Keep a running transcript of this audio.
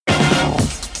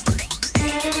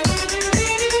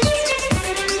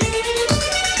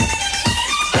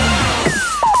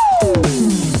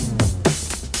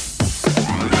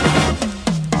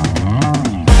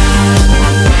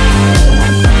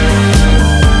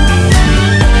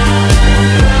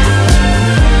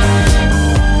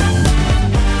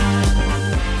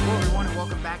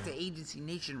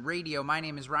My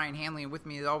name is Ryan Hanley, and with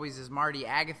me as always is Marty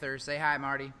Agather. Say hi,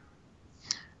 Marty.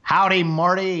 Howdy,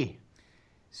 Marty.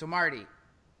 So, Marty,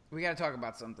 we got to talk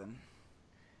about something.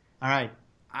 All right.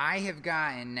 I have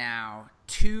gotten now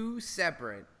 2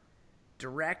 separate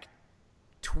direct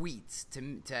tweets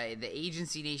to the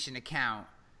Agency Nation account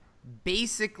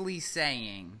basically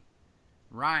saying,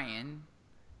 Ryan,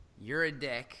 you're a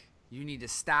dick. You need to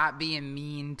stop being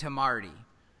mean to Marty.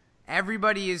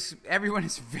 Everyone is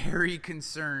very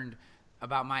concerned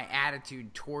about my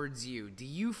attitude towards you. Do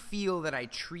you feel that I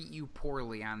treat you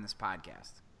poorly on this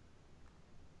podcast?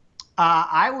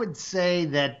 I would say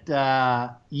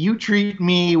that you treat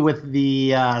me with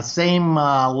the same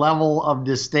level of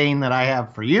disdain that I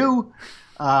have for you.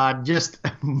 Just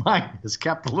mine is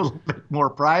kept a little bit more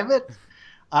private.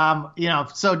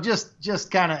 So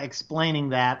just kind of explaining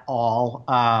that all.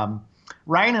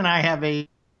 Ryan and I have a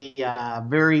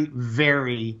very,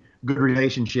 very good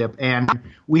relationship, and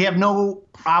we have no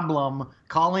problem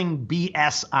calling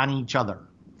BS on each other.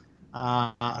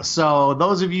 So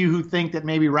those of you who think that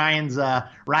maybe Ryan's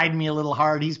riding me a little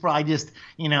hard, he's probably just,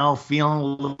 feeling a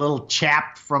little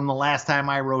chapped from the last time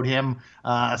I rode him.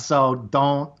 So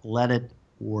don't let it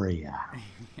worry you.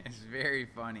 It's very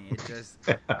funny. It just,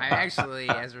 I actually,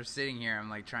 as we're sitting here, I'm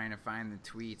like trying to find the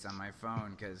tweets on my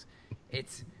phone because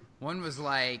one was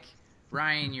like,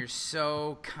 Ryan, you're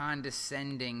so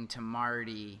condescending to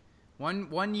Marty.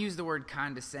 One used the word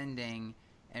condescending,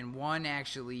 and one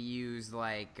actually used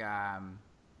like,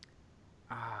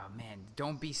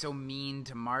 don't be so mean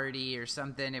to Marty or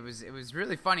something. It was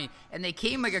really funny, and they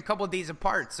came like a couple of days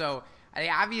apart. So I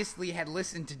obviously had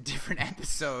listened to different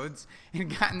episodes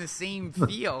and gotten the same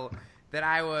feel that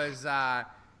I was.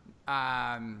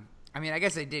 I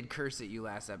guess I did curse at you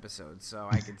last episode, so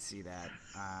I could see that.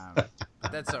 But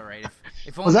that's all right.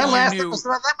 If only was that you last knew, episode?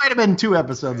 That might have been 2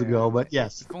 episodes ago, but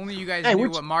yes. If only you guys knew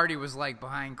what Marty was like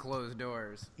behind closed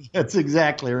doors. That's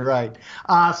exactly right.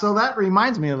 So that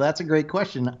reminds me that's a great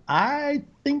question. I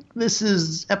think this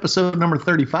is episode number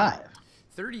 35.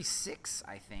 36,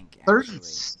 I think. Actually.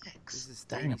 36. This is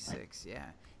 36, yeah.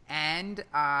 And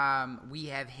we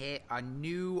have hit a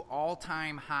new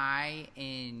all-time high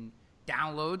in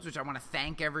downloads, which I want to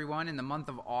thank everyone in the month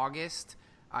of August.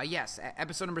 Yes,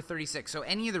 episode number 36. So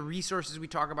any of the resources we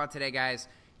talk about today, guys,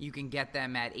 you can get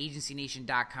them at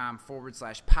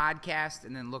agencynation.com/podcast,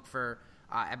 and then look for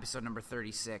episode number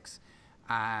 36.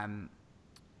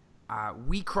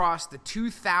 We crossed the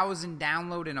 2,000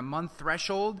 download in a month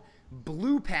threshold,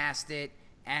 blew past it,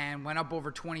 and went up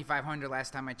over 2,500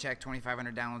 last time I checked,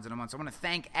 2,500 downloads in a month. So I want to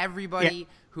thank everybody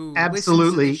who listens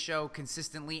to this show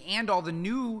consistently, and all the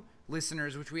new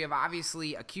listeners, which we have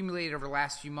obviously accumulated over the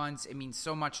last few months. It means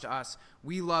so much to us.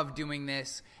 We love doing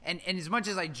this. And as much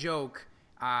as I joke,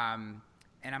 and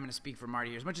I'm going to speak for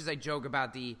Marty here, as much as I joke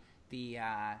about the 2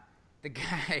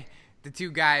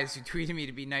 guys who tweeted me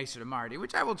to be nicer to Marty,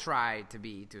 which I will try to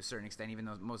be to a certain extent, even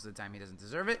though most of the time he doesn't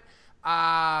deserve it.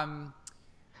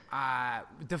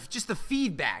 Just the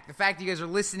feedback, the fact that you guys are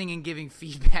listening and giving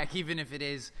feedback, even if it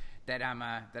is that I'm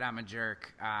a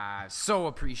jerk, so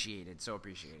appreciated.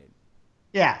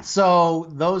 Yeah. So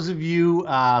those of you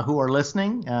who are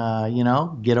listening,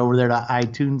 get over there to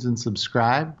iTunes and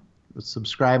subscribe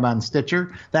on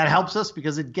Stitcher. That helps us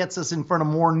because it gets us in front of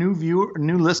more new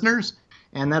listeners.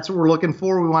 And that's what we're looking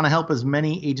for. We want to help as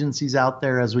many agencies out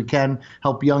there as we can,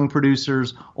 help young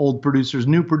producers, old producers,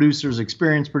 new producers,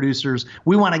 experienced producers.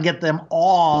 We want to get them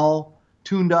all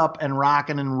tuned up and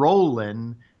rocking and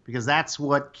rolling, because that's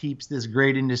what keeps this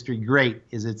great industry great.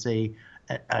 Is it's a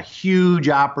huge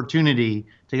opportunity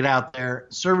to get out there,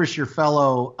 service your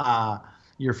fellow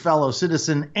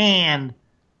citizen, and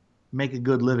make a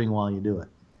good living while you do it.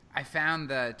 I found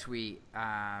the tweet.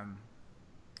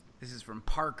 This is from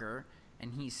Parker.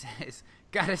 And he says,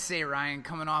 gotta say, Ryan,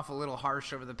 coming off a little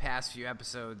harsh over the past few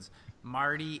episodes,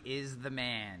 Marty is the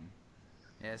man.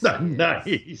 Yes,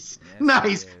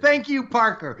 nice. Thank you,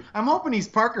 Parker. I'm hoping he's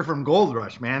Parker from Gold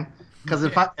Rush, man. Because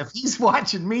if he's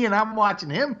watching me and I'm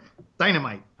watching him,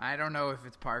 dynamite. I don't know if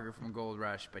it's Parker from Gold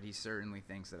Rush, but he certainly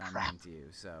thinks that I'm mean to you.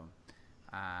 So,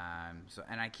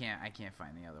 and I can't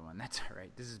find the other one. That's all right.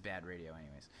 This is bad radio,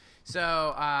 anyways.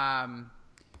 So I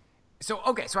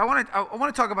want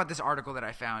to talk about this article that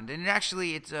I found, and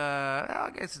it's I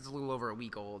guess it's a little over a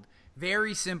week old.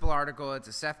 Very simple article. It's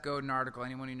a Seth Godin article.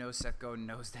 Anyone who knows Seth Godin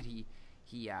knows that he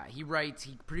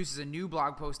produces a new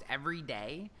blog post every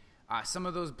day. Some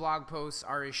of those blog posts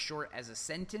are as short as a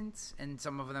sentence, and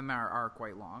some of them are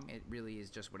quite long. It really is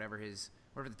just whatever the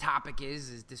topic is,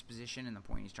 his disposition, and the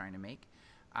point he's trying to make.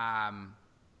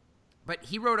 But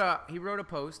he wrote a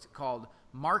post called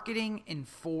 "Marketing in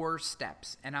 4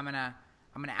 Steps," and I'm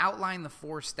I'm going to outline the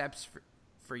 4 steps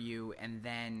for you, and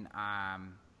then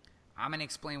I'm going to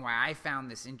explain why I found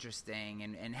this interesting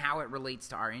and how it relates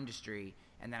to our industry.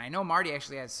 And then I know Marty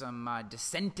actually has some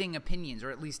dissenting opinions,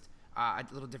 or at least a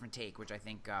little different take, which I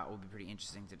think will be pretty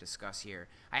interesting to discuss here.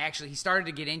 He started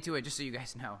to get into it, just so you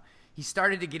guys know. He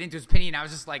started to get into his opinion. I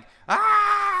was just like,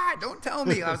 don't tell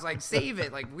me. I was like, save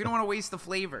it. Like, we don't want to waste the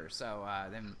flavor. So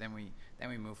then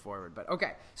we move forward. But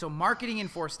okay, so marketing in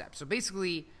 4 steps. So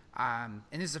basically, and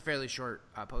this is a fairly short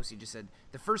post. He just said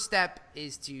the first step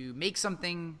is to make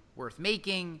something worth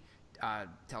making,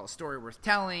 tell a story worth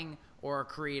telling, or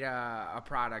create a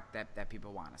product that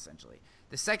people want, essentially.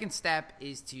 The second step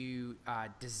is to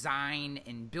design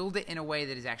and build it in a way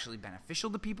that is actually beneficial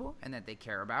to people and that they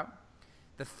care about.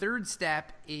 The third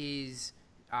step is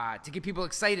to get people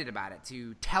excited about it,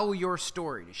 to tell your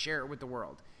story, to share it with the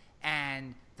world.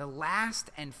 And the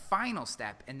last and final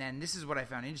step, and then this is what I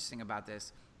found interesting about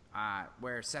this,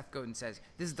 where Seth Godin says,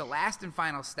 this is the last and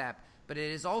final step, but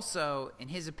it is also, in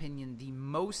his opinion, the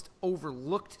most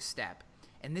overlooked step.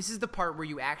 And this is the part where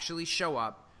you actually show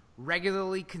up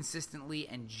regularly, consistently,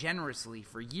 and generously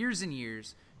for years and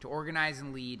years to organize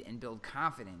and lead and build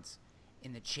confidence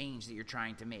in the change that you're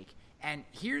trying to make. And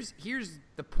here's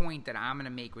the point that I'm going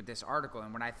to make with this article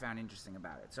and what I found interesting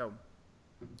about it. So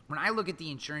when I look at the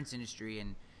insurance industry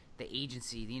and the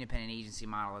agency, the independent agency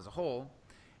model as a whole,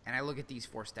 and I look at these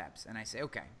 4 steps and I say,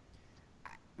 okay,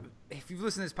 if you've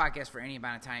listened to this podcast for any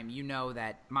amount of time, you know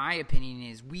that my opinion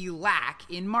is we lack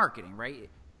in marketing, right?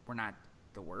 We're not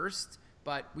the worst,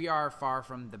 but we are far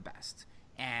from the best.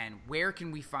 And where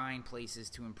can we find places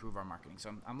to improve our marketing?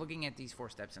 So I'm looking at these 4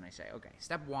 steps and I say, okay,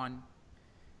 step 1,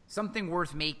 something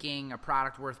worth making, a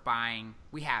product worth buying.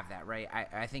 We have that, right?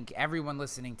 I think everyone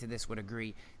listening to this would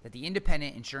agree that the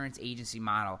independent insurance agency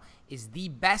model is the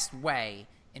best way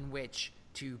in which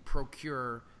to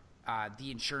procure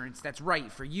the insurance that's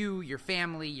right for you, your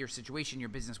family, your situation, your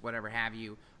business, whatever have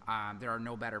you. There are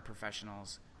no better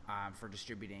professionals for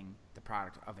distributing the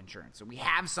product of insurance. So we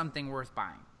have something worth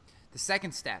buying. The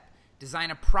second step,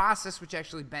 design a process which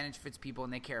actually benefits people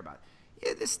and they care about.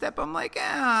 Yeah, this step I'm like,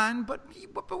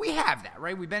 but we have that,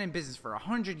 right? We've been in business for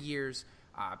 100 years.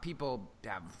 People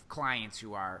have clients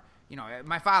who are,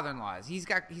 my father-in-law he's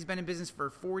been in business for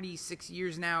 46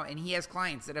 years now, and he has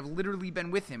clients that have literally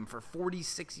been with him for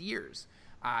 46 years.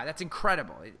 That's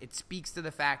incredible. It speaks to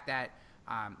the fact that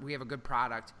we have a good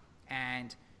product,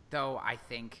 and though I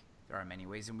think there are many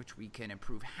ways in which we can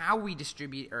improve how we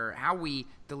distribute or how we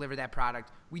deliver that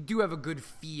product, we do have a good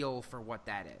feel for what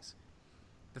that is.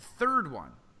 The third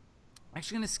one, I'm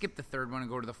actually going to skip the third one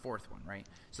and go to the fourth one, right?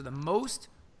 So the most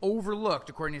overlooked,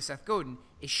 according to Seth Godin,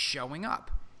 is showing up.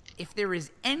 If there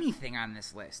is anything on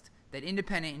this list that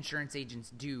independent insurance agents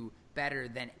do better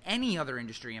than any other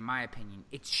industry, in my opinion,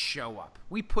 it's show up.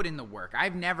 We put in the work.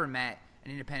 I've never met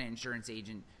an independent insurance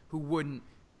agent who wouldn't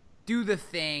do the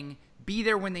thing, be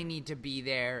there when they need to be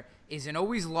there, isn't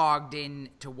always logged in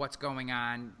to what's going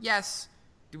on. Yes,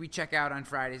 do we check out on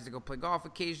Fridays to go play golf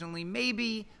occasionally?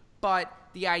 Maybe, but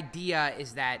the idea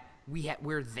is that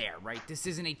we're there, right? This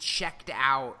isn't a checked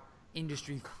out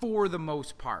industry for the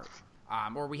most part,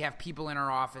 or we have people in our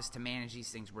office to manage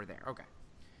these things. We're there. Okay.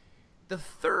 The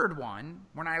third one,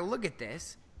 when I look at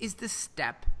this, is the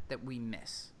step that we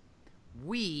miss.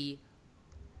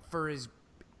 For as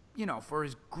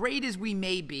great as we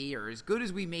may be, or as good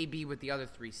as we may be with the other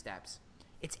 3 steps,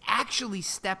 it's actually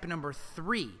step number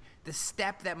 3, the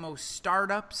step that most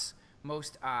startups,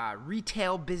 most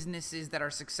retail businesses that are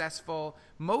successful,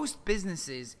 most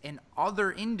businesses in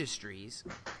other industries,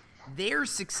 they're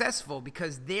successful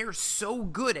because they're so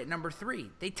good at number 3.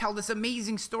 They tell this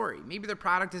amazing story. Maybe their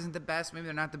product isn't the best. Maybe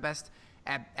they're not the best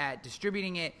at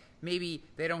distributing it. Maybe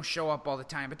they don't show up all the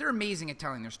time, but they're amazing at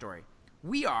telling their story.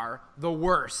 We are the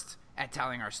worst at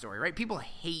telling our story, right? People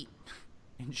hate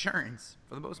insurance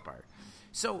for the most part.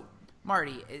 So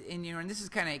Marty, and this is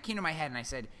it came to my head, and I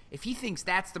said, if he thinks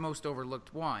that's the most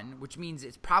overlooked one, which means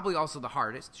it's probably also the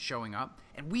hardest, showing up,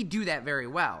 and we do that very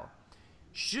well,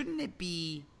 shouldn't it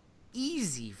be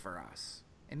easy for us,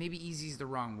 and maybe easy is the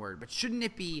wrong word, but shouldn't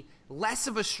it be less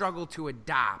of a struggle to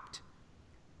adopt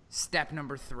step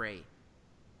number 3,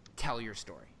 tell your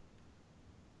story?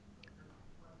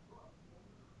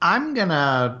 I'm going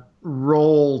to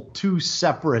roll 2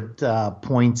 separate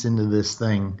points into this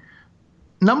thing.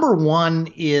 Number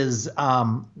 1 is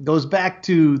goes back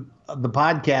to the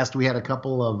podcast we had a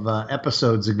couple of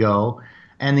episodes ago,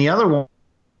 and the other one,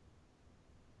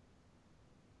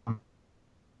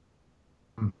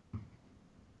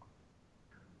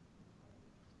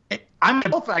 I'm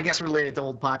both, I guess, related to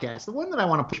old podcasts. The one that I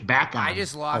want to push back on I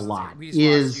just lost a lot you. We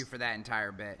just lost you for that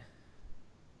entire bit.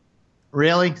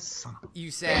 Really?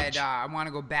 You said, I want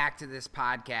to go back to this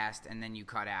podcast, and then you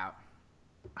cut out.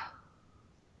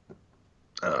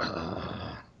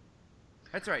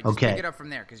 That's all right. Just pick it up from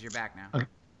there because you're back now.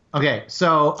 Okay.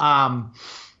 So,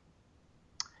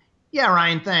 yeah,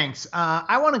 Ryan, thanks.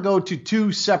 I want to go to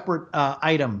two separate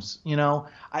items.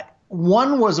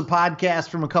 One was a podcast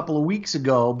from a couple of weeks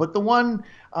ago, but the one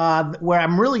where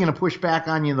I'm really going to push back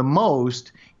on you the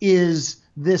most is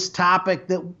this topic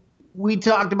that we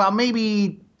talked about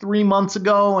maybe 3 months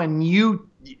ago, and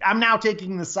I'm now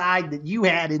taking the side that you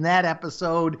had in that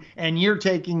episode, and you're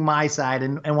taking my side.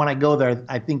 And when I go there,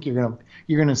 I think you're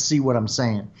gonna see what I'm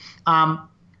saying.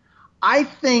 I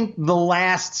think the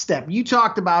last step, you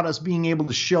talked about us being able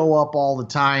to show up all the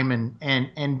time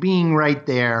and being right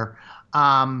there.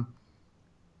 I'm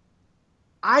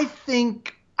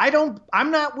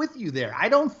not with you there. I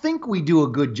don't think we do a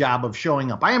good job of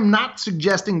showing up. I am not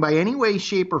suggesting by any way,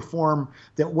 shape, or form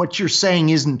that what you're saying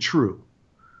isn't true.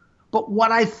 But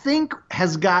what I think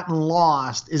has gotten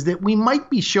lost is that we might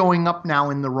be showing up now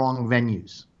in the wrong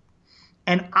venues.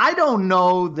 And I don't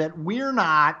know that we're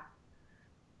not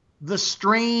the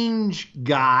strange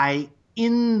guy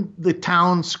in the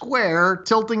town square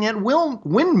tilting at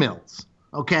windmills,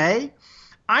 okay?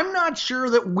 I'm not sure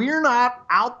that we're not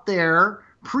out there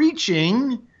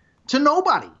preaching to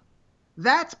nobody.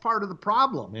 That's part of the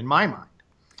problem in my mind.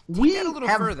 Take that a little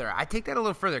further. I take that a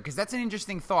little further because that's an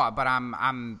interesting thought, but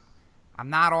I'm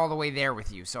not all the way there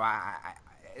with you. So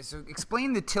so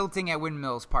explain the tilting at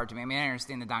windmills part to me. I mean, I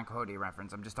understand the Don Quixote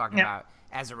reference. I'm just talking about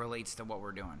as it relates to what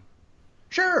we're doing.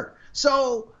 Sure.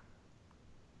 So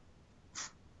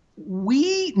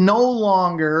we no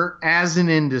longer, as an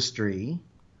industry,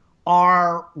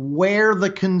 are where the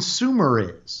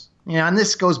consumer is. And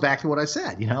this goes back to what I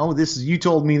said. You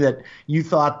told me that you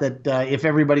thought that if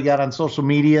everybody got on social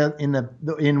media in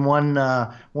one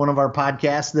of our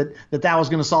podcasts that was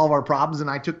going to solve our problems, and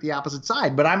I took the opposite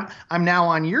side. But I'm now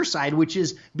on your side, which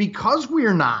is because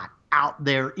we're not out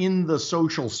there in the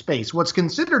social space, what's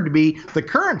considered to be the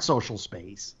current social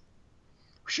space.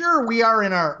 Sure, we are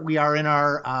in our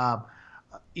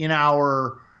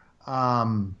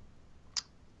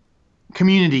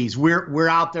communities. We're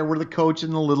out there. We're the coach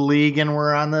in the little league, and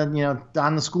we're on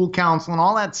the school council and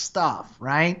all that stuff,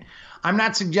 right? I'm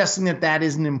not suggesting that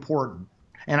isn't important,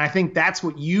 and I think that's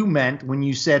what you meant when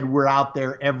you said we're out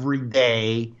there every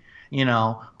day,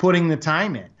 putting the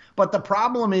time in. But the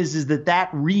problem is that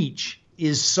reach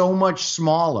is so much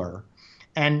smaller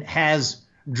and has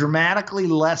dramatically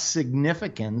less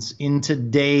significance in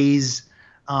today's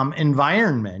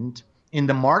environment, in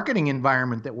the marketing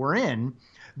environment that we're in,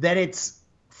 that it's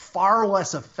far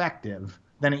less effective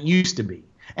than it used to be.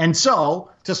 And so,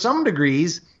 to some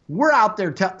degrees, we're out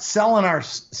there selling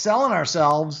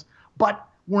ourselves, but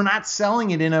we're not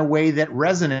selling it in a way that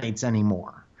resonates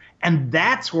anymore. And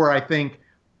that's where I think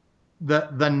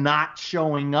the not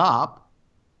showing up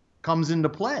comes into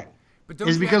play. But don't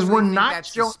is you because we're not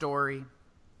that's the story.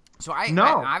 So I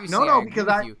obviously I agree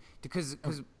with you because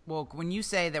when you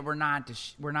say that we're not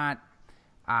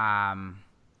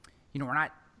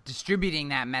distributing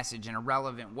that message in a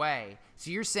relevant way. So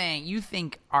you're saying you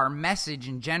think our message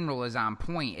in general is on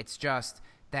point. It's just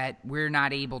that we're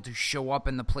not able to show up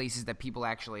in the places that people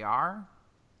actually are?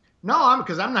 No,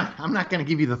 because I'm not going to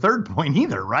give you the third point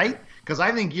either, right? Because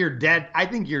I think you're dead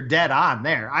on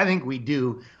there. I think we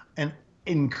do an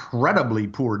incredibly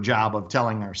poor job of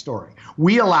telling our story.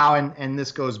 We allow, and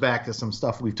this goes back to some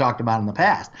stuff we've talked about in the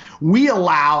past, we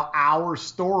allow our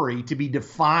story to be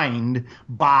defined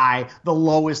by the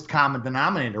lowest common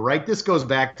denominator, right? This goes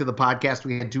back to the podcast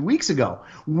we had 2 weeks ago.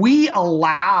 We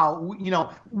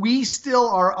still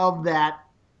are of that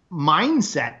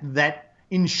mindset that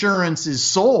insurance is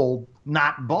sold,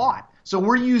 not bought. So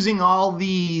we're using all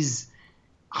these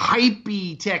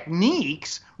hypey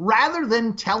techniques rather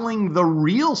than telling the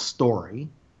real story,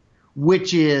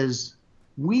 which is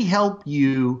we help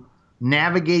you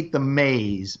navigate the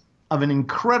maze of an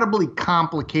incredibly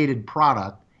complicated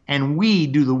product, and we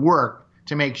do the work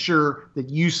to make sure that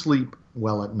you sleep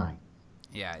well at night.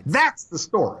 Yeah, that's the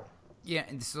story. Yeah,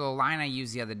 and so the line I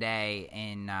used the other day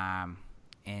in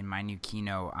my new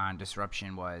keynote on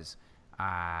disruption was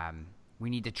we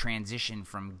need to transition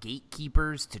from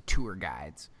gatekeepers to tour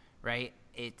guides, right?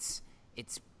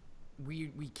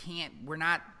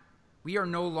 We are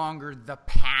no longer the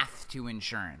path to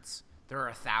insurance. There are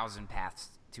 1,000 paths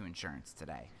to insurance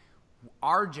today.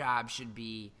 Our job should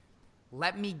be,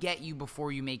 let me get you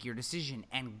before you make your decision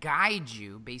and guide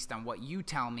you based on what you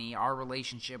tell me, our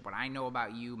relationship, what I know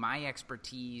about you, my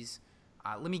expertise.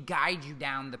 Let me guide you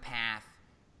down the path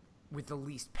with the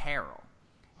least peril.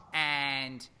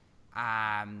 And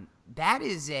that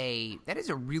is a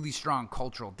really strong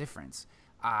cultural difference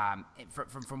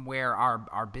from where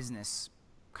our business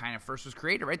kind of first was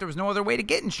created, right? There was no other way to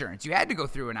get insurance. You had to go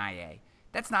through an IA.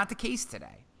 That's not the case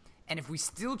today. And if we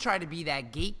still try to be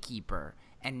that gatekeeper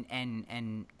and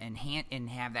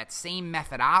have that same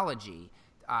methodology,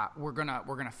 we're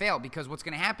gonna fail, because what's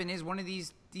gonna happen is one of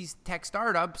these tech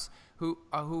startups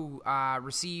who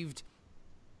received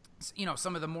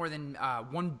some of the more than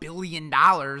 $1 billion,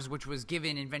 which was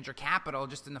given in venture capital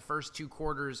just in the first 2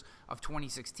 quarters of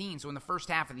 2016. So in the first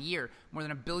half of the year, more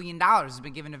than $1 billion has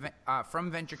been given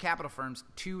from venture capital firms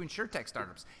to insurtech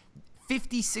startups.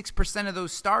 56% of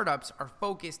those startups are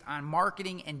focused on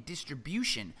marketing and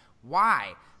distribution.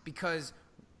 Why? Because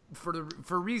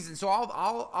for reasons. So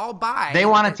I'll buy. They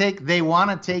want to take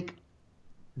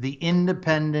the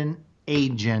independent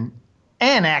agent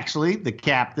and actually the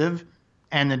captive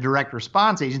and the direct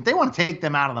response agent. They want to take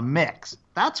them out of the mix.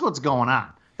 That's what's going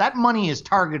on. That money is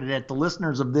targeted at the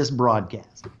listeners of this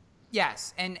broadcast.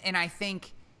 Yes, and I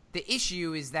think the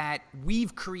issue is that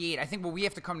I think what we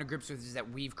have to come to grips with is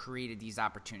that we've created these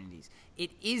opportunities.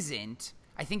 It isn't.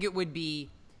 I think it would be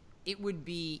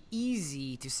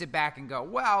easy to sit back and go,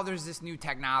 well, there's this new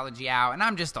technology out, and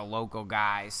I'm just a local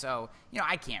guy, so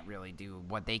I can't really do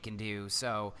what they can do.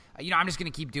 So I'm just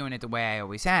going to keep doing it the way I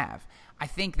always have. I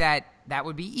think that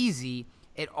would be easy.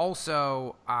 It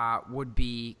also would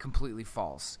be completely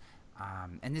false.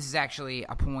 And this is actually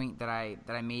a point that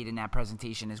I made in that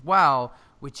presentation as well,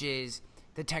 which is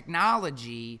the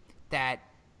technology that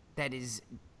insurtech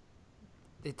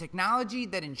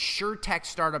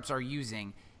startups are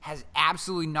using has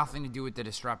absolutely nothing to do with the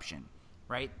disruption,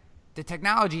 right? The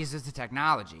technology is just the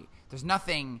technology. There's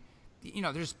nothing,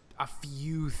 there's a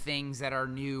few things that are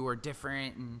new or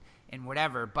different and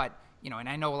whatever, but, and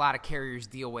I know a lot of carriers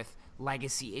deal with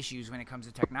legacy issues when it comes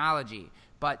to technology,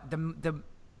 but the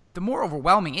more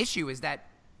overwhelming issue is that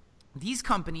these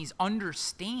companies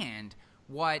understand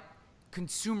what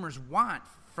consumers want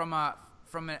from an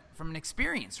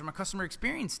experience, from a customer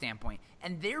experience standpoint,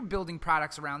 and they're building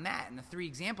products around that. And the 3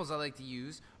 examples I like to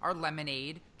use are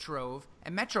Lemonade, Trove,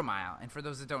 and Metromile. And for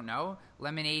those that don't know,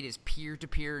 Lemonade is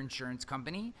peer-to-peer insurance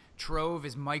company. Trove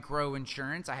is micro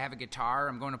insurance. I have a guitar.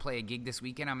 I'm going to play a gig this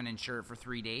weekend. I'm going to insure it for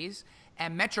 3 days.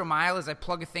 And Metromile is I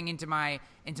plug a thing into my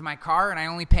car, and I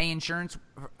only pay insurance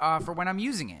for when I'm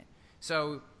using it.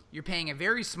 So you're paying a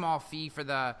very small fee for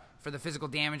the physical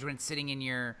damage when it's sitting in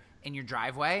your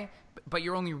driveway, but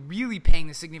you're only really paying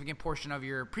the significant portion of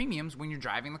your premiums when you're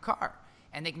driving the car.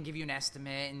 And they can give you an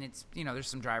estimate, and it's there's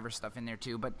some driver stuff in there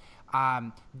too. But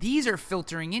these are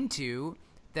filtering into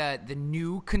the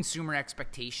new consumer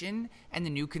expectation and the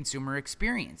new consumer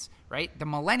experience, right? The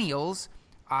millennials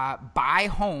buy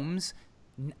homes.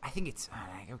 I think it's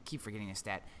I keep forgetting this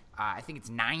stat. I think it's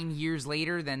 9 years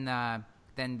later than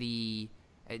the.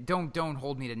 Don't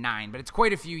hold me to 9, but it's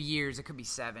quite a few years. It could be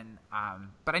 7.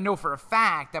 But I know for a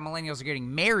fact that millennials are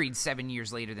getting married 7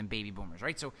 years later than baby boomers,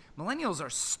 right? So millennials are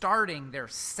starting their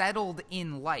settled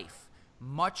in life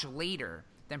much later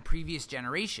than previous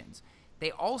generations.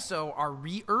 They also are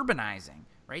re-urbanizing,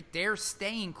 right? They're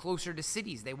staying closer to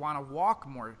cities. They want to walk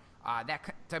more.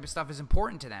 That type of stuff is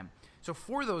important to them. So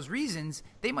for those reasons,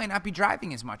 they might not be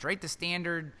driving as much, right? The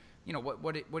standard...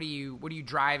 what do you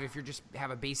drive if you just have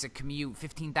a basic commute,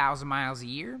 15,000 miles a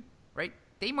year, right?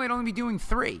 They might only be doing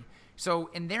 3.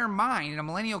 So in their mind, in a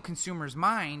millennial consumer's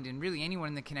mind, and really anyone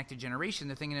in the connected generation,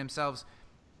 they're thinking to themselves,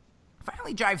 if I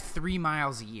only drive 3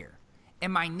 miles a year,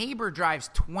 and my neighbor drives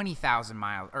 20,000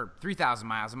 miles or 3,000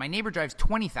 miles, and my neighbor drives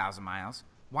 20,000 miles,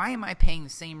 why am I paying the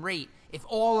same rate if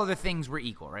all other things were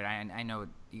equal, right? I know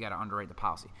you got to underwrite the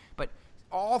policy, but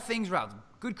all things relative,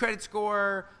 good credit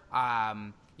score,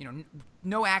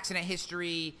 no accident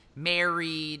history,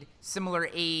 married, similar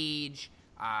age,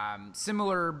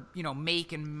 similar,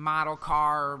 make and model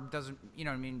car,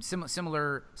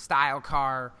 similar style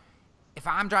car. If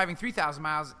I'm driving 3,000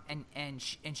 miles and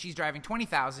she's driving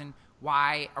 20,000,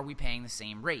 why are we paying the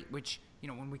same rate? Which,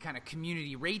 when we kind of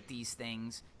community rate these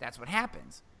things, that's what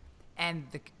happens. And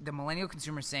the millennial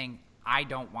consumer is saying, I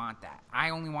don't want that. I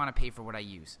only want to pay for what I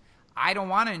use. I don't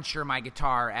want to insure my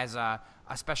guitar as a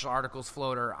special articles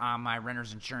floater on my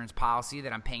renter's insurance policy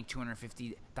that I'm paying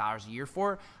 $250 a year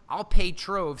for. I'll pay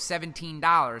Trove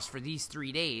 $17 for these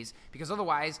 3 days because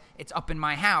otherwise it's up in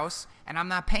my house and I'm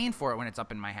not paying for it when it's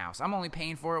up in my house. I'm only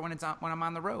paying for it when I'm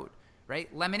on the road,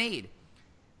 right? Lemonade.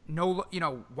 No,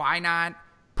 why not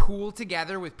pool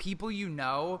together with people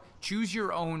choose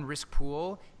your own risk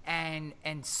pool and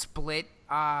split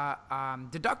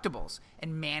deductibles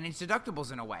and manage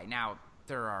deductibles in a way. Now,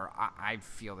 I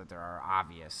feel that there are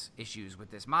obvious issues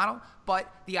with this model,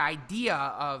 but the idea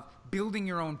of building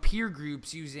your own peer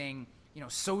groups using,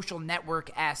 social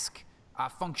network-esque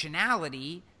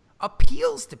functionality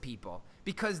appeals to people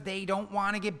because they don't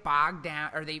want to get bogged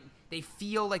down, or they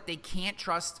feel like they can't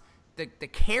trust the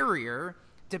carrier,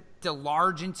 the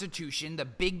large institution, the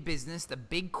big business, the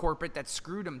big corporate that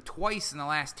screwed them twice in the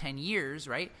last 10 years,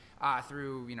 right?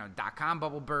 Through, dot-com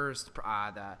bubble burst,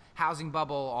 the housing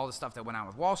bubble, all the stuff that went on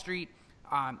with Wall Street.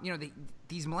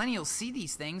 These millennials see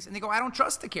these things and they go, I don't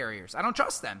trust the carriers. I don't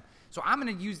trust them. So I'm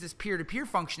going to use this peer-to-peer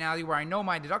functionality where I know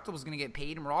my deductible is going to get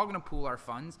paid and we're all going to pool our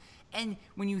funds. And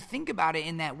when you think about it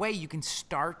in that way, you can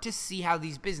start to see how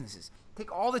these businesses take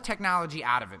all the technology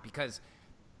out of it, because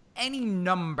any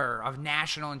number of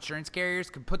national insurance carriers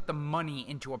could put the money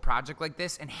into a project like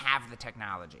this and have the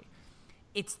technology.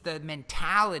 It's the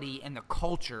mentality and the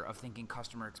culture of thinking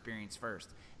customer experience first.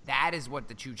 That is what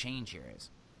the true change here is.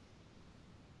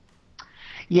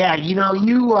 Yeah,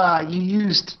 you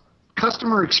used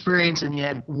customer experience, and you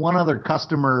had one other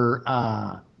customer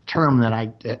term that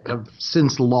I have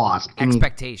since lost.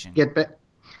 Expectation.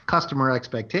 Customer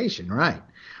expectation, right.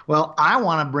 Well, I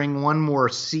want to bring one more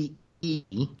CE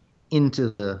into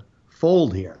the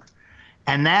fold here,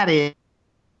 and that is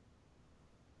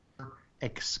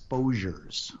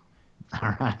exposures.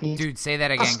 All right, dude, say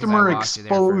that again. Customer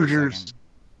exposures.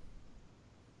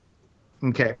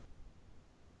 Okay.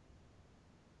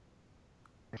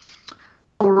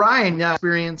 Ryan,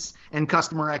 experience and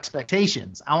customer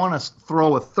expectations. I want to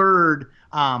throw a third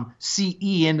CE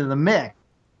into the mix.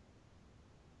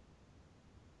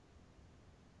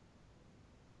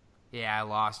 Yeah, I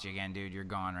lost you again, dude. You're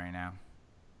gone right now.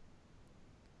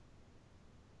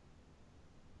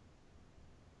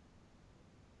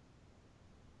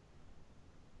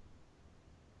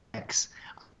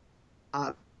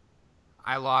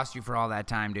 I lost you for all that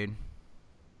time, dude.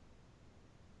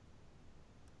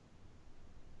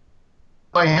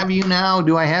 Do I have you now?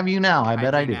 I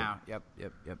bet I do. Now. Yep.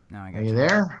 Now I got you. Are you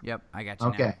there? Yep, I got you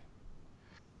now. Okay.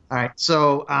 All right.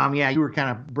 So, you were kind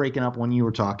of breaking up when you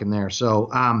were talking there. So,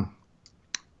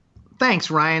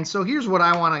 thanks, Ryan. So here's what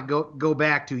I want to go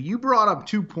back to. You brought up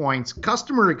 2 points: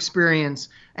 customer experience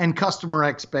and customer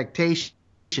expectation.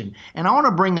 And I want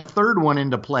to bring a third one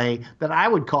into play that I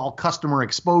would call customer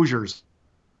exposures.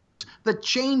 The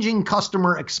changing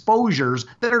customer exposures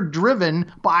that are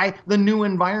driven by the new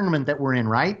environment that we're in,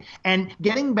 right? And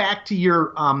getting back to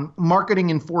your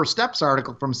Marketing in 4 Steps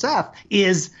article from Seth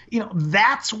is,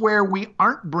 that's where we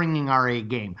aren't bringing our A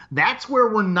game. That's where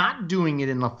we're not doing it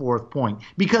in the 4th point.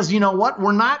 Because you know what?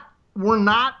 We're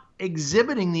not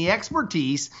exhibiting the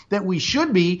expertise that we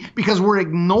should be, because we're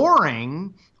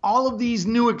ignoring all of these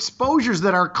new exposures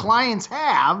that our clients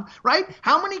have, right?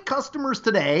 How many customers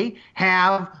today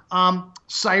have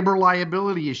cyber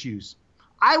liability issues?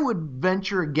 I would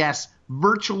venture a guess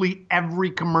virtually every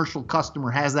commercial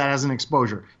customer has that as an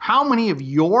exposure. How many of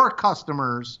your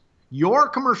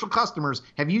commercial customers,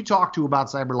 have you talked to about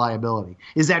cyber liability?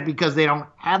 Is that because they don't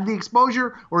have the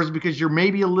exposure, or is it because you're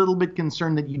maybe a little bit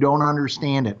concerned that you don't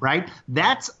understand it, right?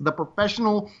 That's the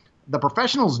professional's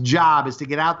job, is to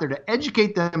get out there to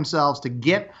educate themselves, to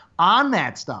get on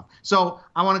that stuff. So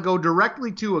I want to go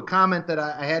directly to a comment that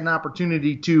I had an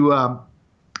opportunity to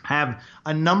have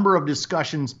a number of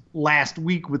discussions last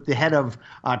week with the head of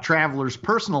Travelers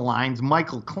Personal Lines,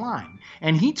 Michael Klein.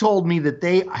 And he told me that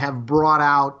they have brought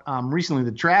out, recently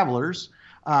the Travelers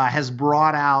has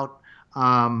brought out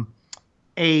an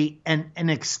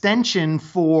extension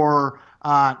for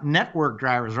network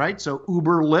drivers, right? So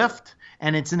Uber, Lyft,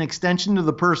 and it's an extension to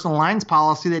the personal lines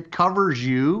policy that covers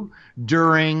you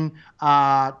during 2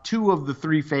 of the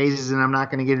 3 phases. And I'm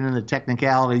not going to get into the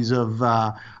technicalities of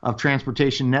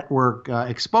transportation network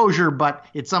exposure, but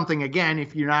it's something, again,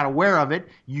 if you're not aware of it,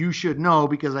 you should know,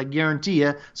 because I guarantee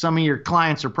you some of your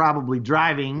clients are probably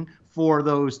driving for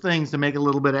those things to make a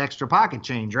little bit of extra pocket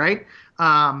change, right?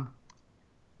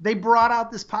 They brought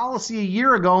out this policy a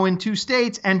year ago in 2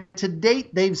 states, and to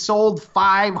date, they've sold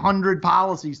 500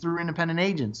 policies through independent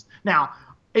agents. Now,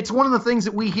 it's one of the things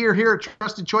that we hear here at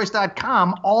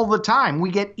TrustedChoice.com all the time. We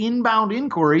get inbound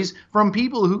inquiries from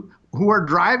people who are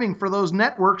driving for those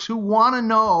networks who want to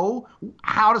know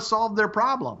how to solve their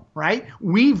problem, right?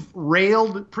 We've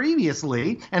railed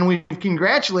previously, and we've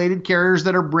congratulated carriers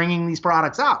that are bringing these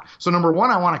products out. So number 1,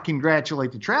 I want to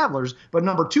congratulate the Travelers, but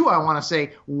number 2, I want to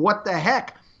say, what the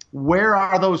heck? Where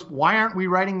are those? Why aren't we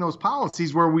writing those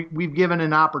policies where we've given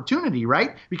an opportunity,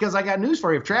 right? Because I got news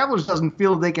for you. If Travelers doesn't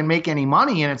feel they can make any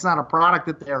money and it's not a product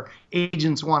that their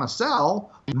agents want to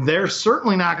sell, they're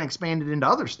certainly not going to expand it into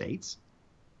other states.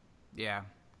 Yeah.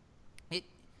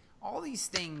 all these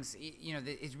things,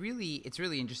 it's really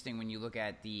interesting when you look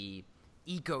at the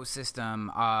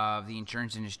ecosystem of the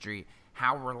insurance industry,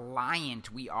 how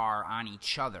reliant we are on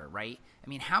each other, right? I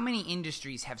mean, how many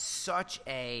industries have such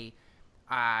a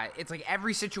it's like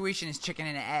every situation is chicken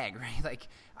and an egg, right? Like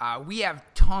we have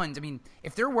tons. I mean,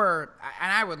 if there were,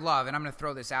 and I would love, and I'm going to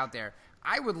throw this out there,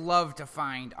 I would love to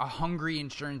find a hungry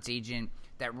insurance agent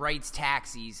that writes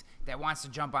taxis that wants to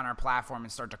jump on our platform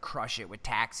and start to crush it with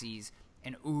taxis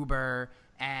and Uber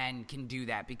and can do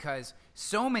that, because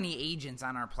so many agents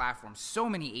on our platform, so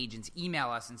many agents email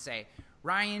us and say,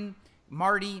 Ryan,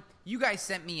 Marty, you guys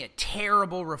sent me a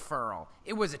terrible referral.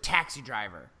 It was a taxi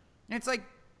driver. And it's like,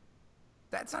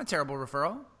 that's not a terrible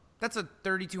referral. That's a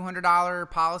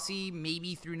 $3,200 policy,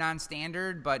 maybe through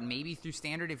non-standard, but maybe through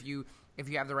standard if you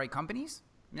have the right companies.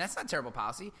 I mean, that's not a terrible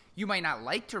policy. You might not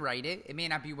like to write it. It may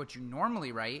not be what you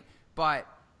normally write, but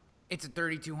it's a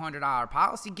 $3,200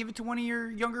 policy. Give it to one of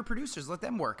your younger producers. Let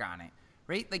them work on it,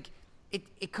 right? Like,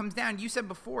 it comes down. You said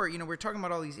before, we're talking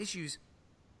about all these issues,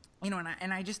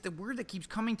 and I just, the word that keeps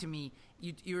coming to me,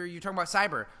 you're talking about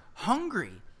cyber.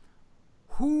 Hungry.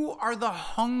 Who are the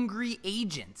hungry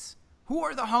agents? Who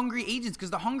are the hungry agents?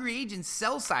 Because the hungry agents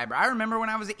sell cyber. I remember when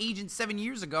I was an agent 7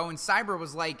 years ago, and cyber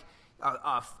was like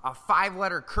a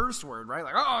 5-letter curse word, right?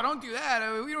 Like, oh, don't do that.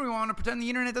 We don't even want to pretend the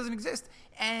internet doesn't exist.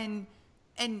 And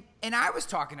I was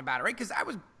talking about it, right? Because I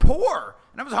was poor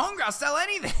and I was hungry. I'll sell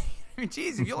anything. I mean,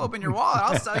 geez, if you'll open your wallet,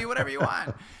 I'll sell you whatever you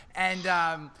want. And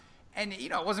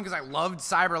it wasn't because I loved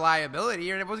cyber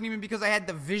liability, or it wasn't even because I had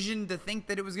the vision to think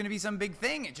that it was going to be some big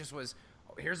thing. It just was,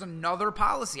 here's another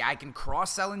policy I can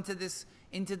cross-sell into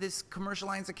this commercial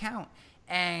lines account.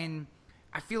 And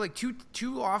I feel like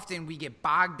too often we get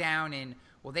bogged down in,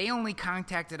 well, they only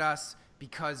contacted us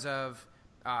because of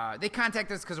they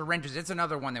contacted us because of renters. It's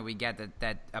another one that we get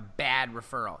that a bad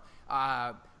referral.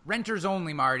 Renters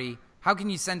only, Marty. How can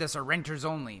you send us a renters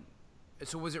only?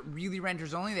 So was it really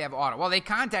renters only? They have auto. Well, they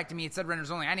contacted me. It said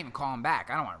renters only. I didn't even call them back.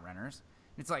 I don't want renters.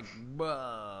 It's like,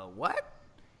 what?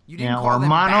 You didn't call them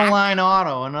back? Monoline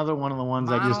Auto, another one of the ones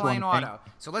I just want to Monoline Auto.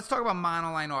 So let's talk about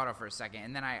Monoline Auto for a second,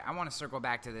 and then I want to circle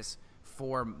back to this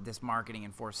marketing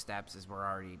in 4 steps, as we're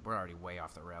already way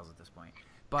off the rails at this point.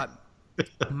 But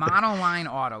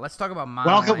Monoline Auto. Let's talk about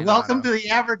Monoline Auto. Welcome to the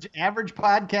average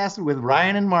podcast with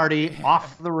Ryan and Marty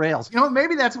off the rails.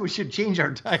 Maybe that's what we should change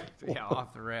our title. Yeah,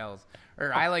 off the rails.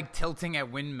 Or I like tilting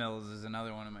at windmills is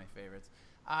another one of my favorites.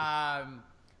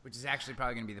 Which is actually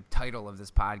probably going to be the title of this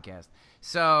podcast.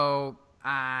 So,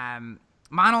 Monoline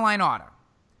Auto.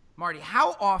 Marty,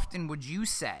 how often would you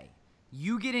say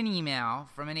you get an email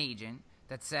from an agent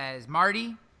that says,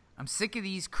 Marty, I'm sick of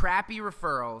these crappy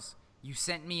referrals. You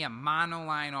sent me a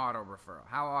Monoline Auto referral.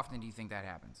 How often do you think that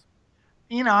happens?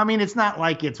 It's not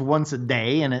like it's once a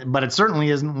day, but it certainly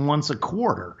isn't once a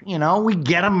quarter. We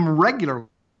get them regularly.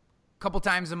 A couple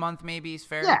times a month maybe is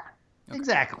fair? Yeah, okay.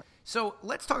 Exactly. So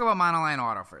let's talk about Monoline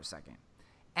Auto for a second.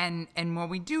 And when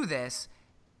we do this,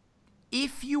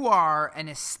 if you are an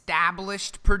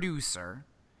established producer,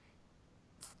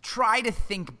 try to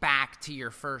think back to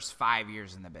your first 5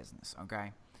 years in the business,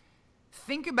 okay?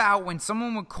 Think about when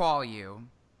someone would call you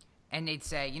and they'd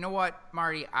say, you know what,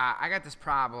 Marty, I got this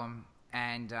problem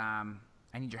and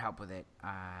I need your help with it.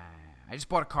 I just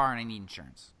bought a car and I need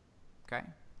insurance, okay?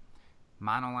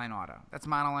 Monoline Auto. That's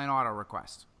Monoline Auto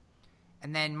request.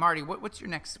 And then, Marty, what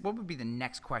would be the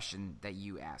next question that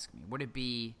you ask me? Would it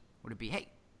be, hey,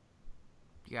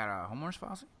 you got a homeowner's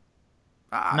policy?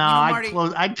 No,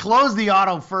 I'd close the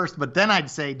auto first, but then I'd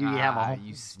say, do you have a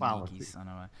homeowner's policy? You sneaky son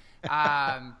of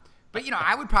a... But,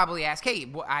 I would probably ask, hey,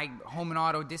 home and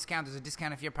auto discount, there's a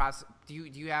discount if you're do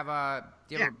you have a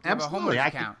homeowner's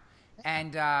account?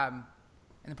 And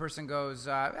the person goes,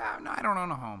 no, I don't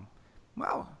own a home.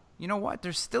 Well, you know what?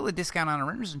 There's still a discount on a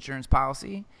renter's insurance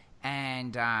policy.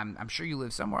 And I'm sure you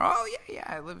live somewhere. Oh, yeah,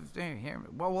 I live here.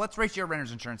 Well, let's write you a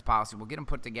renter's insurance policy. We'll get them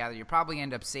put together. You'll probably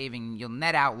end up saving. You'll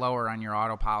net out lower on your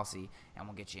auto policy, and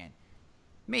we'll get you in.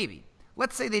 Maybe.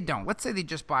 Let's say they don't. Let's say they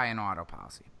just buy an auto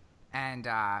policy. And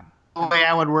the way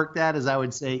I would work that is I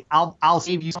would say, I'll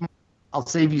save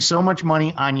you so much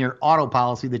money on your auto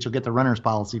policy that you'll get the renter's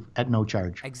policy at no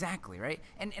charge. Exactly, right?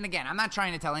 And again, I'm not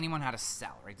trying to tell anyone how to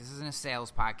sell, right? This isn't a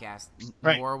sales podcast,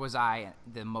 right. Nor was I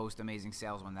the most amazing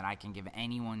salesman that I can give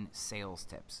anyone sales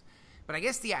tips. But I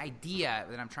guess the idea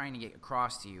that I'm trying to get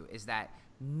across to you is that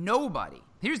nobody,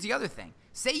 here's the other thing,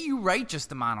 say you write just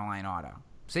the Monoline Auto,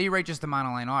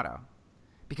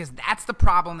 because that's the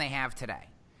problem they have today.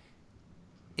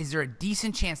 Is there a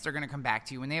decent chance they're going to come back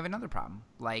to you when they have another problem?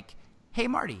 Like, hey,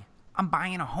 Marty, I'm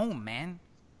buying a home, man.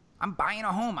 I'm buying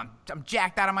a home. I'm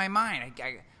jacked out of my mind.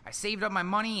 I saved up my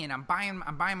money and I'm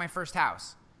buying my first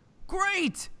house.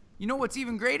 Great. You know what's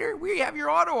even greater? We have your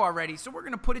auto already, so we're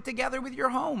going to put it together with your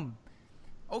home.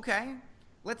 Okay.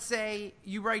 Let's say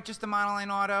you write just a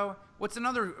monoline auto. What's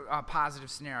another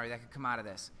positive scenario that could come out of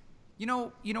this? You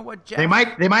know what, Jeff? They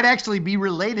might actually be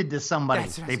related to somebody.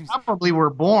 They probably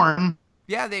were born.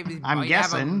 Yeah, I'm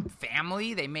guessing. Have a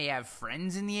family. They may have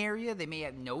friends in the area. They may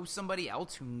know somebody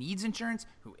else who needs insurance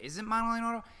who isn't monoline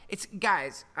auto. It's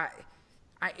guys.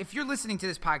 If you're listening to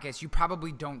this podcast, you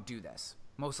probably don't do this.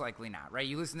 Most likely not, right?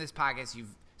 You listen to this podcast,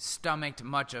 you've stomached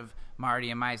much of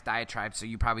Marty and my diatribe, so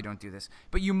you probably don't do this.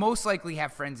 But you most likely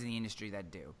have friends in the industry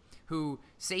that do, who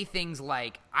say things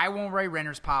like, I won't write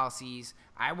renter's policies,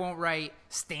 I won't write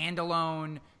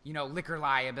standalone, liquor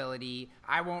liability,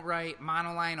 I won't write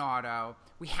monoline auto.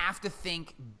 We have to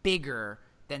think bigger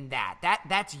than that.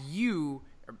 That's you,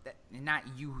 not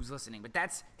you who's listening, but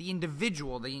that's the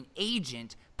individual, the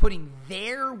agent, putting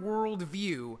their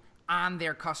worldview on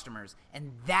their customers.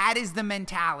 And that is the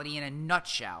mentality in a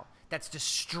nutshell that's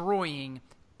destroying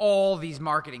all these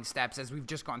marketing steps as we've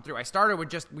just gone through. I started with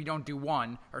just we don't do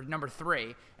one or number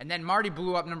 3, and then Marty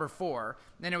blew up number 4.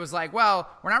 Then it was like, well,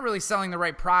 we're not really selling the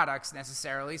right products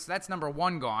necessarily, so that's number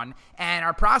 1 gone. And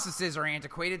our processes are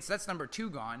antiquated, so that's number 2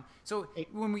 gone. So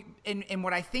when we and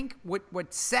what I think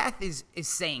what Seth is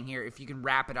saying here, if you can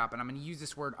wrap it up, and I'm going to use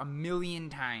this word a million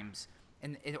times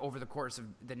over the course of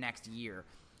the next year,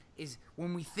 is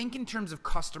when we think in terms of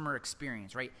customer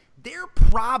experience, right? Their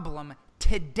problem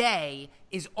today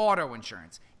is auto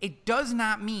insurance. It does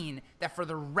not mean that for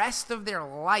the rest of their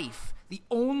life, the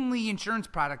only insurance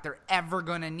product they're ever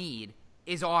going to need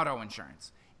is auto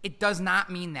insurance. It does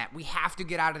not mean that. We have to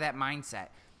get out of that mindset.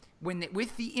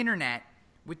 With the internet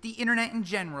in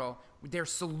general, they're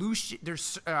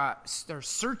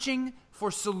searching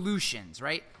for solutions,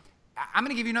 right? I'm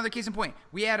going to give you another case in point.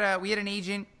 We had an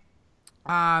agent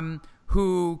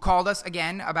who called us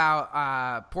again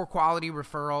about poor quality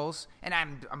referrals, and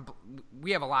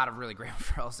we have a lot of really great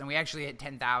referrals, and we actually hit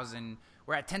 10,000.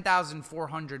 We're at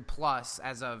 10,400 plus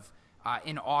as of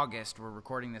in August. We're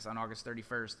recording this on August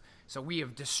 31st, so we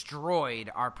have destroyed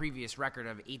our previous record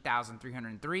of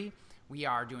 8,303. We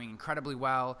are doing incredibly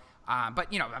well,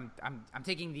 but I'm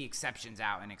taking the exceptions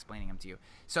out and explaining them to you.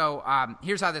 So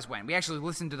here's how this went. We actually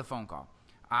listened to the phone call.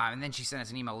 And then she sent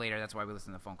us an email later. That's why we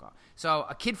listened to the phone call. So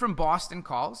a kid from Boston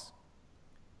calls.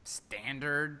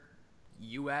 Standard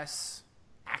U.S.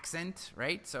 accent,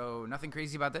 right? So nothing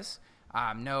crazy about this.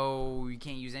 No, you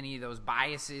can't use any of those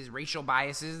biases, racial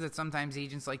biases that sometimes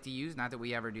agents like to use. Not that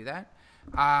we ever do that.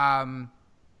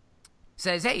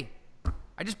 Says, hey,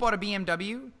 I just bought a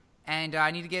BMW, and I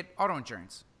need to get auto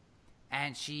insurance.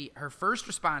 And her first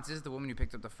response is, the woman who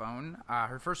picked up the phone,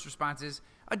 her first response is,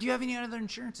 do you have any other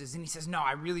insurances? And he says, no,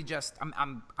 I really just,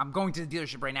 I'm going to the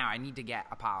dealership right now. I need to get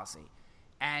a policy.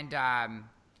 And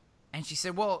she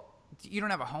said, well, you don't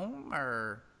have a home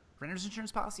or renter's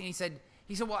insurance policy? And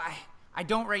he said, well, I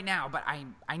don't right now, but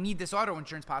I need this auto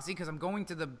insurance policy because I'm going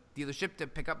to the dealership to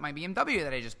pick up my BMW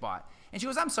that I just bought. And she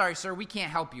goes, I'm sorry, sir, we can't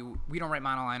help you. We don't write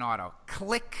monoline auto.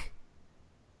 Click.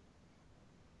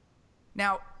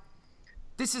 Now,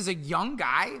 this is a young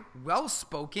guy,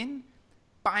 well-spoken,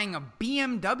 buying a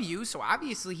BMW, so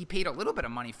obviously he paid a little bit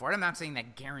of money for it. I'm not saying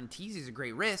that guarantees he's a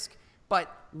great risk,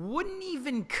 but wouldn't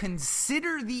even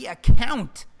consider the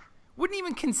account.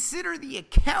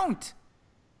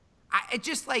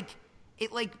 It's like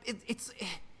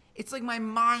my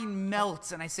mind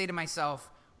melts, and I say to myself,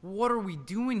 what are we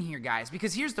doing here, guys?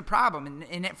 Because here's the problem,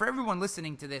 and for everyone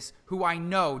listening to this who I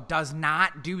know does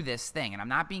not do this thing, and I'm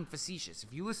not being facetious.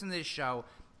 If you listen to this show,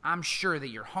 I'm sure that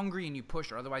you're hungry and you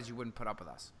push, or otherwise you wouldn't put up with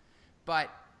us.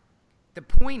 But the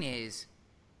point is,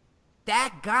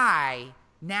 that guy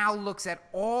now looks at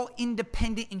all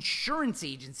independent insurance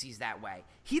agencies that way.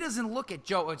 He doesn't look at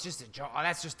Joe. It's just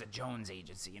that's just a Jones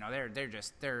agency.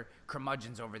 They're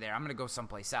curmudgeons over there. I'm gonna go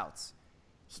someplace else.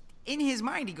 In his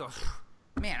mind, he goes,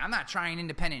 man, I'm not trying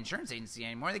independent insurance agency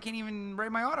anymore. They can't even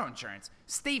write my auto insurance.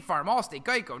 State Farm, Allstate,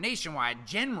 Geico, Nationwide,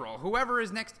 General,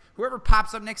 whoever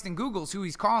pops up next in Google's who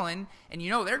he's calling, and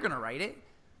they're going to write it.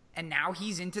 And now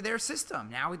he's into their system.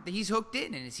 Now he's hooked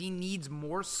in, and as he needs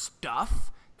more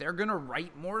stuff, they're going to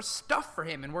write more stuff for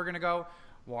him. And we're going to go,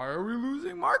 why are we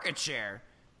losing market share?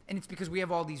 And it's because we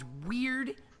have all these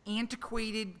weird,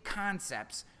 antiquated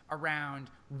concepts around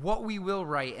what we will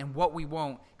write and what we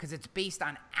won't, because it's based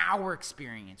on our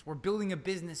experience. We're building a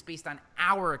business based on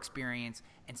our experience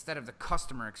instead of the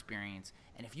customer experience.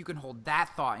 And if you can hold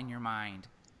that thought in your mind,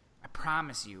 I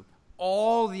promise you,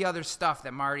 all the other stuff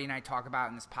that Marty and I talk about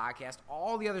in this podcast,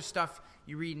 all the other stuff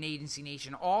you read in Agency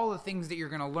Nation, all the things that you're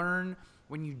going to learn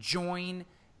when you join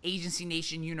Agency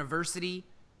Nation University,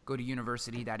 go to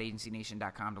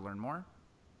university.agencynation.com to learn more,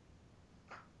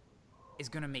 is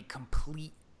going to make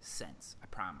complete sense, I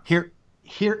promise.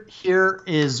 Here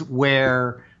is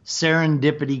where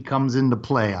serendipity comes into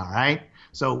play, all right?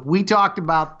 So we talked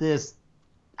about this,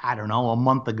 I don't know, a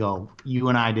month ago. You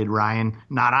and I did, Ryan,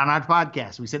 not on our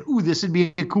podcast. We said, ooh, this would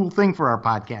be a cool thing for our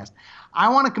podcast. I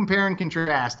want to compare and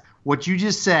contrast what you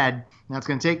just said. Now it's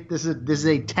going to take, this is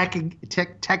a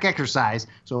tech exercise,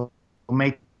 so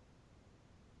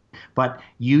but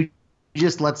you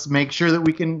just, let's make sure that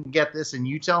we can get this, and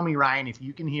you tell me, Ryan, if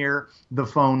you can hear the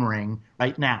phone ring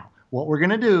right now. What we're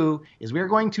going to do is we're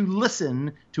going to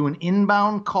listen to an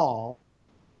inbound call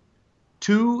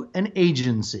to an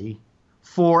agency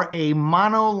for a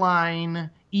monoline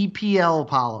EPL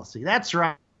policy. That's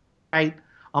right. A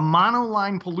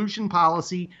monoline pollution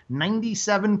policy.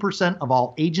 97% of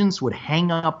all agents would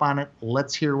hang up on it.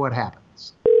 Let's hear what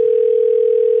happens.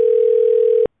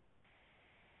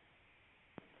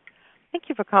 Thank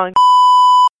you for calling.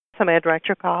 May I direct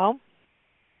your call?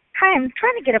 Hi, I'm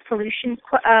trying to get a pollution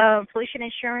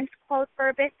insurance quote for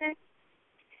a business.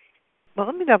 Well,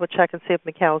 let me double check and see if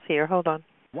Mikhail's here. Hold on.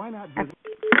 Why not? Hello,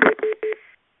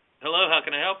 how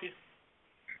can I help you?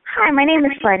 Hi, my name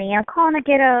is Lenny. I'm calling to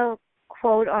get a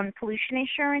quote on pollution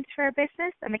insurance for a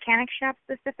business, a mechanic shop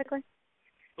specifically.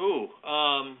 Ooh,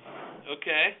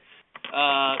 okay.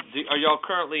 Are y'all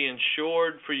currently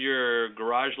insured for your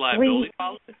garage liability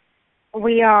policy?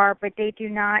 We are, but they do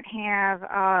not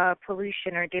have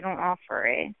pollution, or they don't offer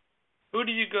it. Who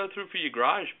do you go through for your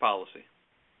garage policy?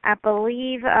 I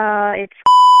believe it's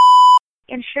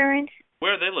insurance.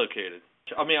 Where are they located?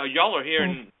 I mean, y'all are here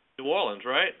in New Orleans,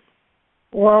 right?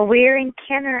 Well, we're in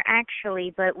Kenner,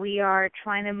 actually, but we are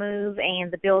trying to move,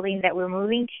 and the building that we're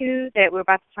moving to, that we're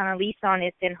about to sign a lease on,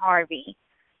 is in Harvey.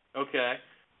 Okay.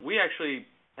 We actually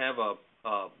have a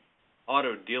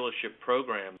auto dealership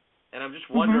program, and I'm just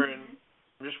wondering,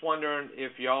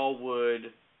 if y'all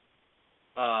would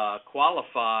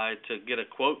qualify to get a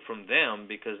quote from them,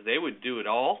 because they would do it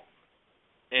all,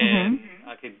 and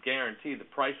I could guarantee the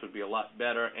price would be a lot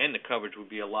better and the coverage would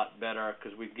be a lot better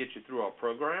because we'd get you through our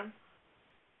program.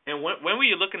 And when were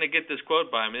you looking to get this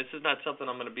quote by? I mean, this is not something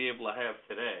I'm going to be able to have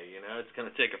today. You know, it's going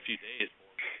to take a few days.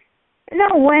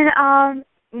 No,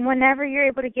 whenever you're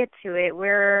able to get to it.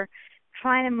 We're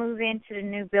trying to move into the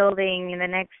new building in the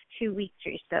next 2 weeks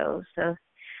or so. So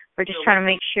we're just trying to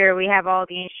make sure we have all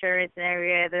the insurance and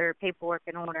every other paperwork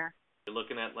in order. You're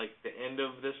looking at like the end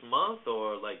of this month,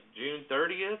 or like June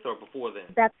 30th, or before then?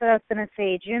 That's what I was going to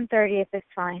say. June 30th is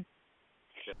fine.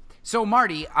 So,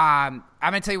 Marty, I'm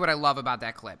going to tell you what I love about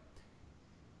that clip.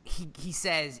 He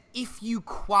says, if you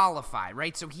qualify,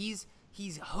 right? So he's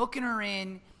hooking her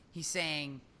in. He's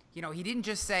saying, you know, he didn't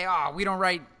just say, oh, we don't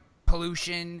write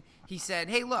pollution. He said,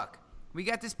 hey, look, we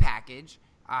got this package.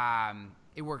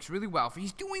 It works really well.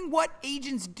 He's doing what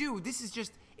agents do. This is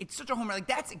just, it's such a home run. Like,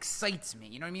 that excites me.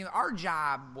 You know what I mean? Our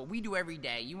job, what we do every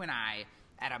day, you and I,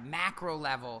 at a macro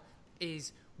level,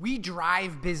 is we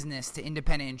drive business to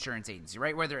independent insurance agency,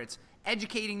 right? Whether it's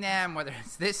educating them, whether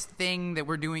it's this thing that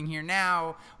we're doing here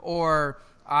now, or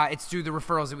it's through the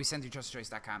referrals that we send through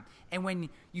trustedchoice.com. And when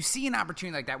you see an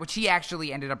opportunity like that, which he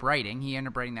actually ended up writing, he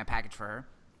ended up writing that package for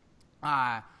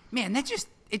her, man, it just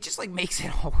like makes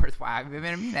it all worthwhile. I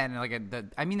mean that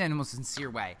in the most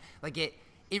sincere way. Like it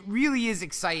really is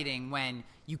exciting when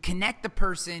you connect the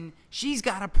person. She's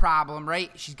got a problem,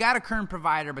 right? She's got a current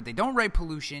provider, but they don't write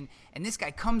pollution. And this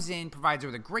guy comes in, provides her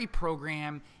with a great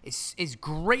program, is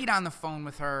great on the phone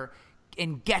with her,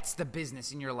 and gets the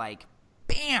business. And you're like,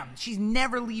 bam, she's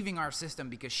never leaving our system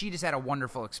because she just had a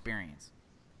wonderful experience.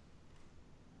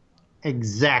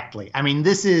 Exactly. I mean,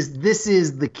 this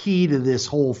is the key to this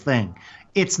whole thing.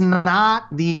 It's not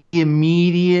the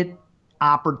immediate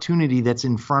opportunity that's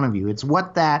in front of you. It's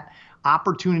what that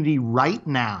opportunity right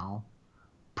now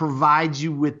provides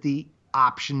you with the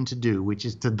option to do, which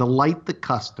is to delight the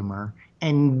customer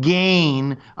and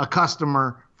gain a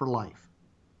customer for life.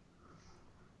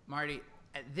 Marty,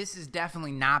 this has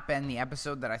definitely not been the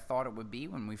episode that I thought it would be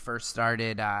when we first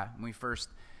started, when we first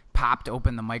popped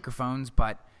open the microphones,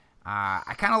 but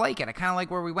I kind of like it. I kind of like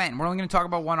where we went. And we're only going to talk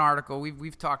about one article.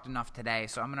 We've talked enough today,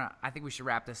 so I think we should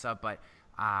wrap this up, but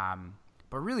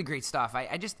really great stuff.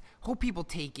 I just hope people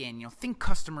take in, think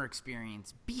customer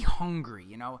experience, be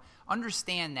hungry,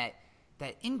 understand that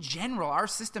in general, our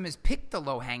system has picked the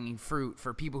low-hanging fruit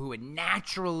for people who would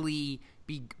naturally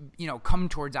be, come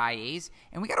towards IAs,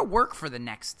 and we got to work for the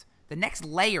next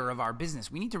layer of our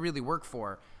business. We need to really work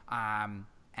for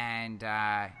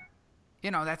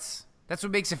That's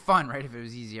what makes it fun, right? If it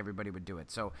was easy, everybody would do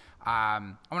it. So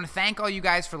I want to thank all you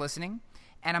guys for listening,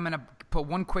 and I'm going to put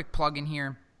one quick plug in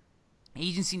here.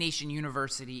 Agency Nation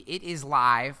University, it is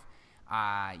live.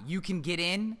 You can get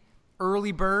in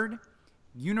early bird,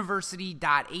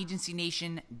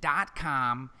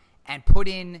 university.agencynation.com, and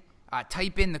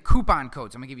type in the coupon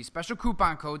codes. I'm going to give you special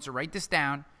coupon codes, so write this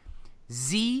down.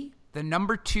 Z, the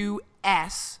number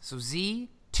 2S, so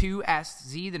Z2S,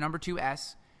 Z, the number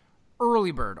 2S,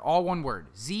 Early Bird, all one word,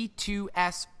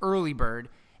 Z2S Early Bird,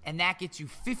 and that gets you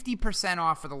 50%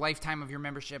 off for the lifetime of your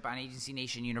membership on Agency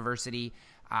Nation University.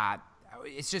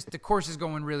 It's just the course is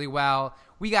going really well.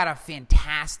 We got a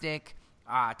fantastic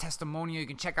testimonial. You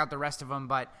can check out the rest of them,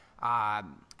 but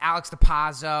Alex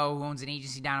DePazzo, who owns an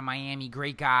agency down in Miami,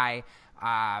 great guy.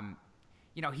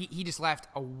 He just left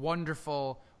a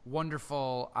wonderful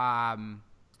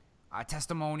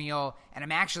testimonial, and I'm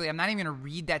not even going to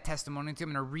read that testimonial to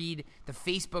him. I'm going to read the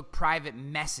Facebook private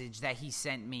message that he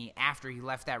sent me after he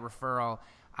left that referral.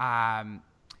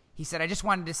 He said, I just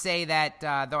wanted to say that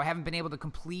though I haven't been able to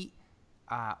complete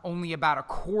only about a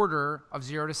quarter of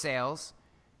Zero to Sales,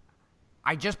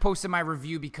 I just posted my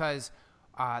review because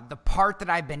the part that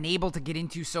I've been able to get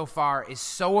into so far is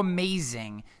so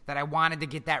amazing that I wanted to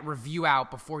get that review out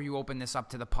before you open this up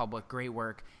to the public. Great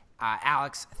work.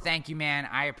 Alex, thank you, man.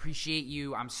 I appreciate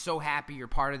you. I'm so happy you're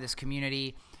part of this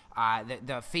community.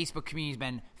 The Facebook community has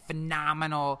been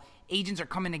phenomenal. Agents are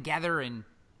coming together and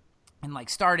like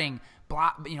starting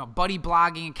buddy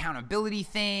blogging, accountability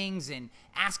things, and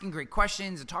asking great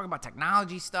questions and talking about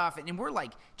technology stuff. And we're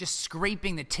like just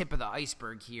scraping the tip of the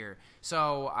iceberg here.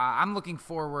 So I'm looking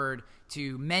forward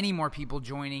to many more people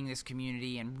joining this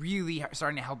community and really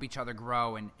starting to help each other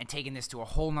grow and taking this to a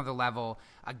whole nother level.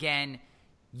 Again,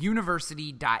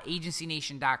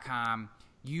 university.agencynation.com.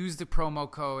 Use the promo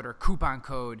code or coupon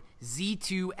code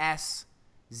Z2S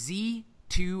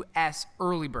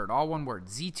Early Bird, all one word,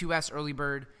 Z2S Early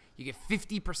Bird. You get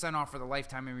 50% off for the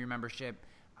lifetime of your membership.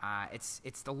 It's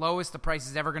the lowest the price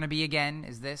is ever going to be again,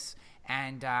 is this.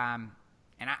 And I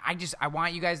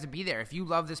want you guys to be there. If you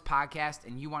love this podcast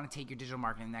and you want to take your digital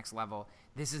marketing to the next level,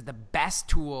 this is the best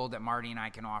tool that Marty and I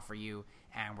can offer you,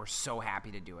 and we're so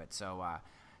happy to do it. So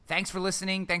thanks for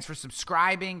listening. Thanks for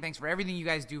subscribing. Thanks for everything you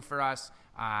guys do for us.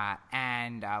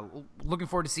 And looking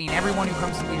forward to seeing everyone who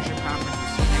comes to the Leadership Conference.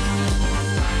 We'll see you next week.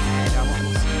 And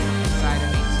we'll see you inside of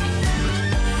Agency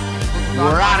University.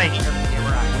 We're out of here. Yeah,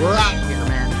 we're out. We're out.